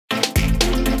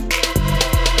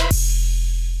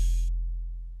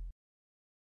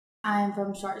I'm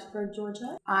from Sharpsburg,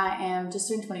 Georgia. I am just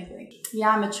turned 23. Yeah,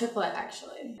 I'm a triplet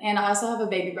actually. And I also have a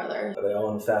baby brother. Are they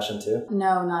all in fashion too?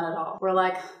 No, not at all. We're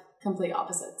like complete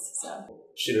opposites, so.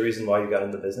 Is she the reason why you got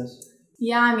into business?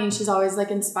 Yeah, I mean, she's always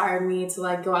like inspired me to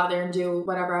like go out there and do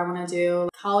whatever I want to do.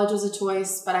 College was a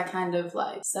choice, but I kind of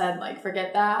like said like,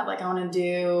 forget that. Like I want to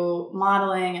do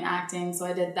modeling and acting. So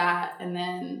I did that. And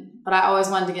then, but I always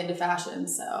wanted to get into fashion.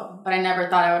 So, but I never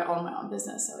thought I would own my own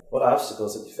business. So. What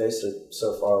obstacles have you faced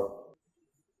so far?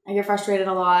 I get frustrated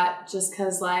a lot just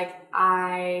because like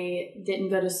I didn't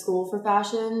go to school for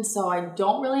fashion, so I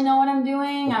don't really know what I'm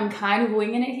doing. I'm kind of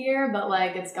winging it here, but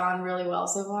like it's gone really well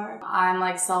so far. I'm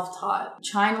like self-taught,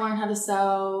 trying to learn how to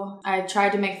sew. I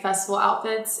tried to make festival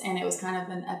outfits and it was kind of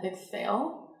an epic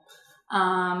fail.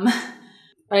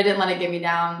 But I didn't let it get me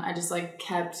down. I just like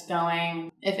kept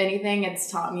going. If anything,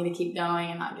 it's taught me to keep going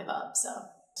and not give up, so.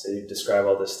 So you describe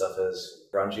all this stuff as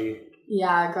grungy?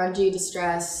 Yeah, grungy,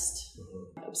 distressed.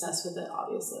 Obsessed with it,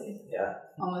 obviously. Yeah.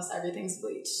 Almost everything's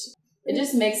bleached. It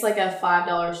just makes like a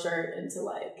 $5 shirt into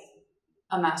like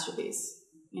a masterpiece,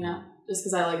 you know? Just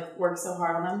because I like work so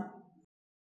hard on them.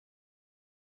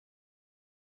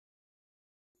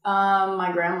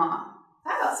 My grandma.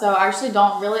 Oh. So I actually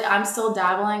don't really, I'm still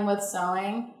dabbling with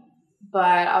sewing, but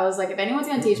I was like, if anyone's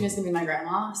gonna teach me, it's gonna be my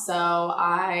grandma. So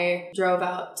I drove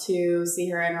out to see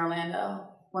her in Orlando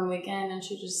one weekend and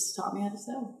she just taught me how to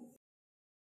sew.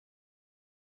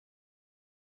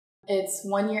 Its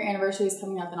 1 year anniversary is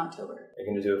coming up in October. Are you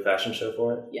going to do a fashion show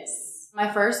for it? Yes.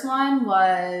 My first one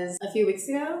was a few weeks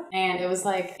ago and it was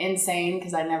like insane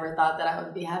because I never thought that I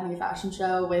would be having a fashion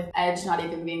show with Edge not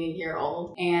even being a year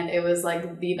old. And it was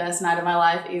like the best night of my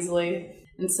life easily.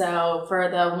 And so for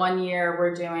the 1 year,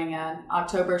 we're doing an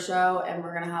October show and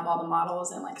we're going to have all the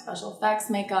models in like special effects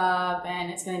makeup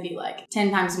and it's going to be like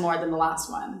 10 times more than the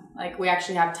last one. Like we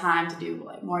actually have time to do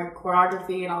like more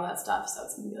choreography and all that stuff. So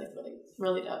it's going to be like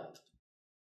really dope.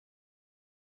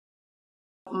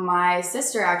 My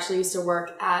sister actually used to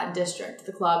work at District,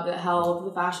 the club that held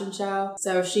the fashion show.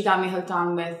 So she got me hooked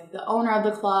on with the owner of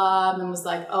the club and was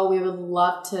like, oh, we would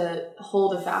love to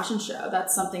hold a fashion show.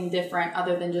 That's something different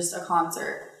other than just a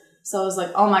concert. So I was like,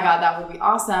 oh my God, that would be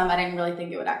awesome. I didn't really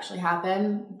think it would actually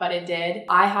happen, but it did.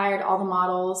 I hired all the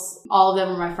models. All of them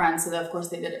were my friends, so of course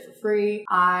they did it for free.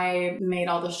 I made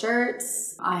all the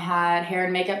shirts. I had hair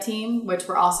and makeup team, which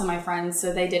were also my friends,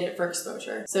 so they did it for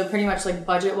exposure. So pretty much like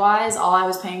budget-wise, all I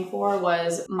was paying for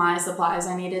was my supplies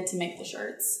I needed to make the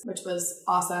shirts, which was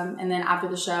awesome. And then after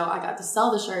the show, I got to sell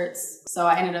the shirts, so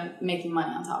I ended up making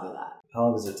money on top of that. How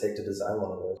long does it take to design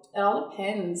one of those? It all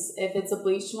depends. If it's a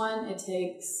bleached one, it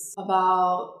takes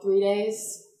about 3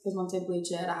 days. Because once I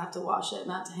bleach it, I have to wash it and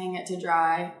I have to hang it to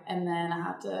dry. And then I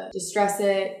have to distress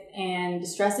it. And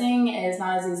distressing is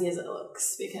not as easy as it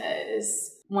looks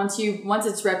because once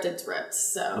it's ripped, it's ripped.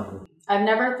 So I've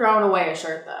never thrown away a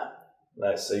shirt though.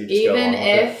 Nice. So you just even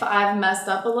if I've messed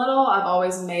up a little, I've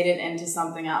always made it into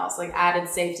something else, like added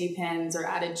safety pins or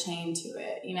added chain to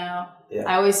it, you know? Yeah.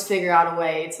 I always figure out a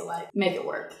way to like make it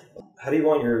work. How do you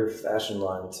want your fashion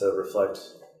line to reflect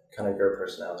kind of your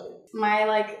personality? My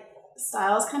like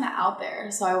style is kind of out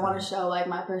there, so I want to show like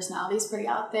my personality is pretty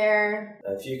out there.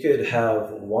 If you could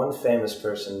have one famous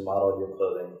person model your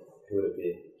clothing, who would it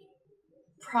be?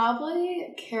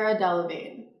 Probably Cara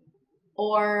Delevingne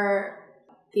or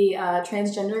the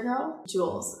transgender girl,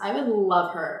 Jules. I would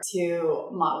love her to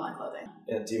model my clothing.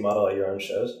 And do you model at your own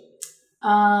shows?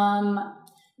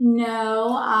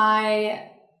 No, I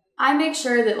make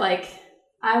sure that like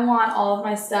I want all of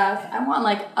my stuff. I want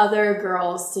like other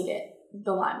girls to get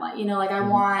the limelight. You know, like I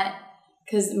want,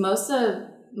 because most of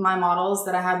my models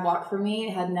that I had walk for me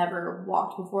had never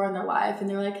walked before in their life. And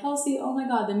they were like, Kelsye, oh my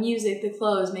God, the music, the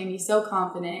clothes made me so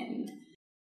confident. And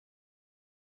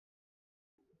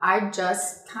I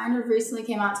just kind of recently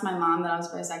came out to my mom that I was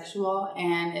bisexual,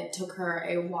 and it took her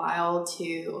a while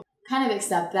to kind of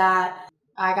accept that.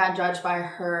 I got judged by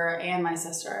her and my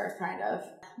sister, kind of.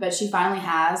 But she finally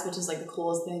has, which is like the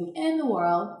coolest thing in the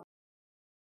world.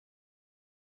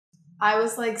 I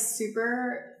was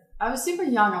super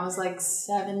young. I was like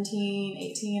 17,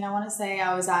 18, I want to say.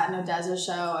 I was at an Odessa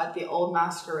show at the Old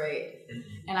Masquerade.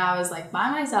 And I was like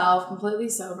by myself, completely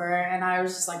sober. And I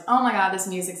was just like, oh my God, this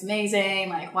music's amazing.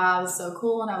 Like, wow, this is so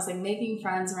cool. And I was like making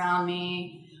friends around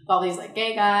me with all these like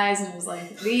gay guys. And it was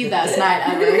like the best night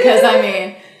ever. Because I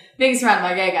mean, being surrounded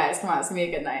by gay guys, come on, it's gonna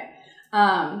be a good night.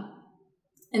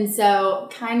 And so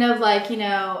kind of like, you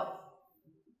know,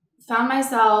 found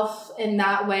myself in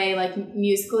that way, like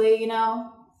musically, you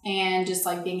know, and just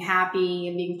like being happy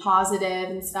and being positive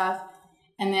and stuff.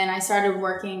 And then I started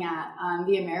working at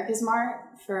the America's Mart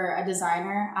for a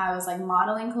designer. I was like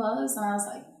modeling clothes and I was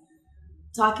like,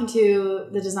 talking to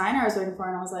the designer I was working for,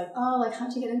 and I was like, oh, like,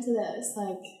 how'd you get into this?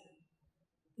 Like,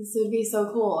 this would be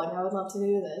so cool. Like, I would love to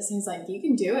do this. And he's like, you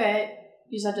can do it.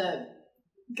 You just have to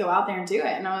go out there and do it.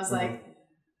 And I was like,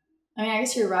 I mean, I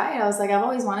guess you're right. I was like, I've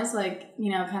always wanted to, like,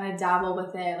 you know, kind of dabble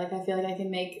with it. Like, I feel like I can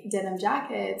make denim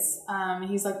jackets. And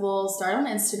he's like, well, start on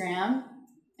Instagram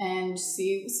and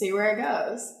see where it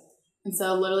goes. And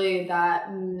so literally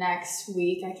that next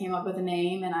week I came up with a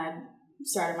name and I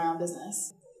started my own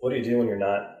business. What do you do when you're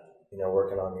not, you know,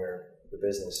 working on your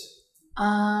business?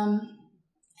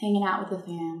 Hanging out with the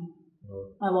fam.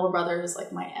 My little brother is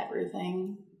like my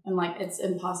everything. And like, it's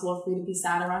impossible for me to be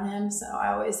sad around him. So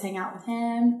I always hang out with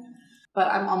him, but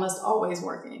I'm almost always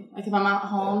working. Like if I'm at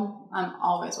home, I'm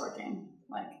always working.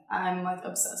 Like I'm like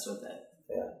obsessed with it.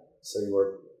 Yeah. So you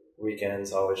work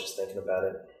weekends, always just thinking about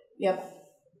it. Yep.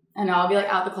 And I'll be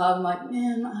like at the club. I'm like,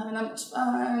 man, I'm not having that much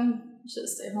fun. Should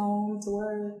stay home to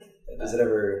work.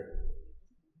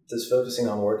 Does focusing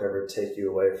on work ever take you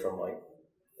away from like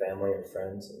family or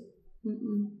friends?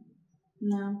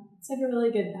 No, it's like a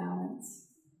really good balance.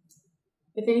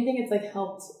 If anything, it's like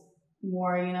helped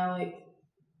more, you know, like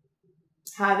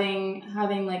having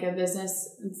like a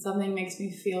business and something makes me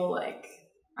feel like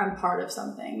I'm part of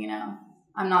something, you know.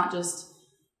 I'm not just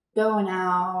going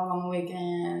out on the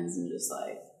weekends and just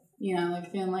like, you know,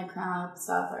 like feeling like crap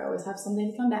stuff. I always have something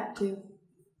to come back to.